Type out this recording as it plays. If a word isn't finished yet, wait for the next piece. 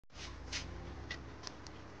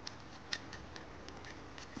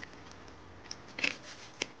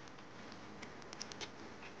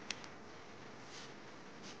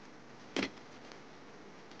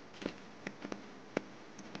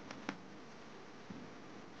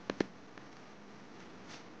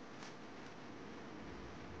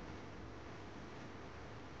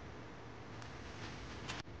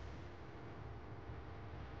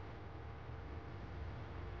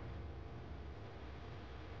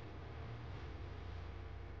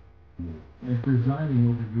and presiding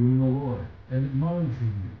over you in the Lord, and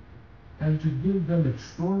admonishing you, and to give them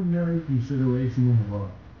extraordinary consideration and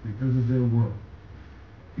love, because of their work.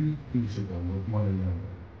 Be peaceable with one another.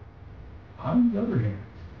 On the other hand,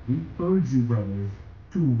 we urge you, brothers,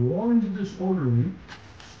 to warn the disorderly,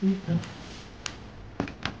 speak and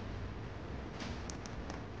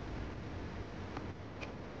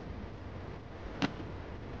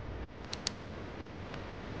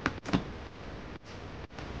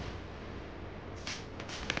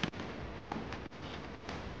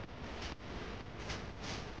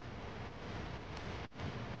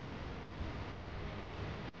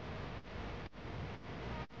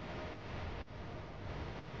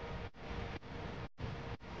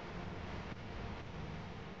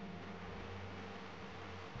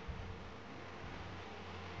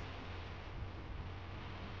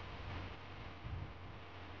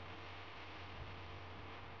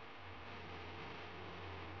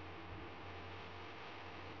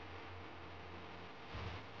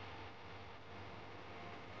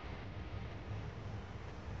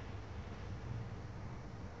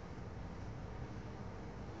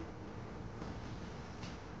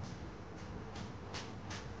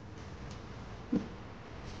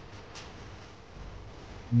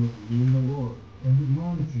in the Lord, and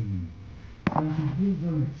admonishing you, and to give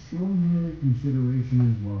them extraordinary consideration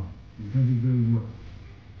and love, because of their work.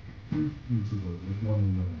 Be peaceable with one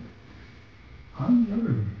another. On the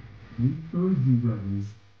other hand, we urge you, brothers,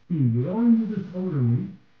 to warn the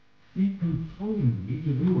disorderly, be consoling each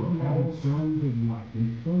of you of all sons of light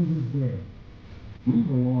and sons of day. Move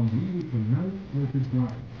along neither to night nor to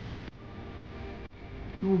dark.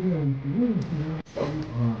 So then, let us not stay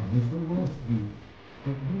on as the rest do,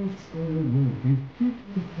 but let us stay awake and keep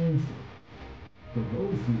defensive. For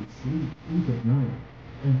those who sleep at night,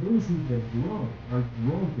 and those who get drunk are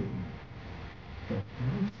drunk at night. But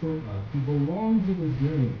as for us who belong to the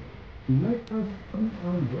day, let us put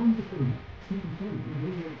on one thing,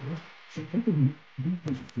 so effectively, be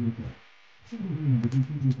patient to the day. Secondly, the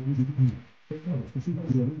confusion for the day, but first, the few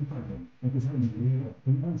days of the pattern, and the time of the year,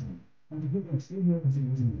 and the answer, and the good exterior of the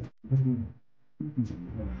using, and the confusion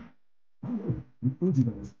of the day. However, we urge you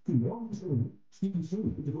guys to warn the story, speak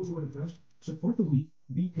concerning to those who are depressed, support the weak,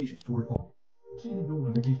 be patient toward all. See the goal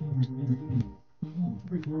of the case of the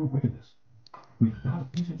break the world of wickedness. May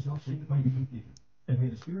God peace himself sanctify you completely, and may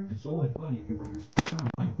the spirit and soul and body of you brothers shine.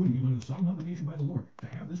 I am putting you under the solemn obligation by the Lord to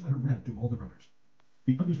have this letter read to all the brothers.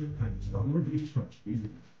 Be understood kindness of our Lord Jesus Christ,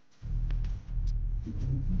 Jesus.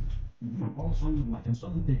 You are all sons of light and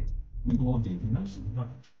sons of day. We belong to you, and that's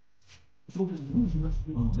nothing. So then, those who must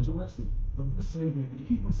be is arrested, but the same way they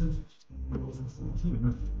keep my senses. But those who sleep at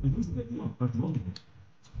night, and those who get drunk are drunk again.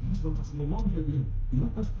 So as we long to you,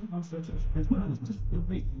 let us put our senses and put on this your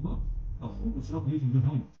faith and love, a whole self-hating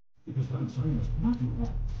divine, because God is telling us not to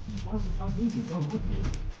walk. He wants the salvation of what he is.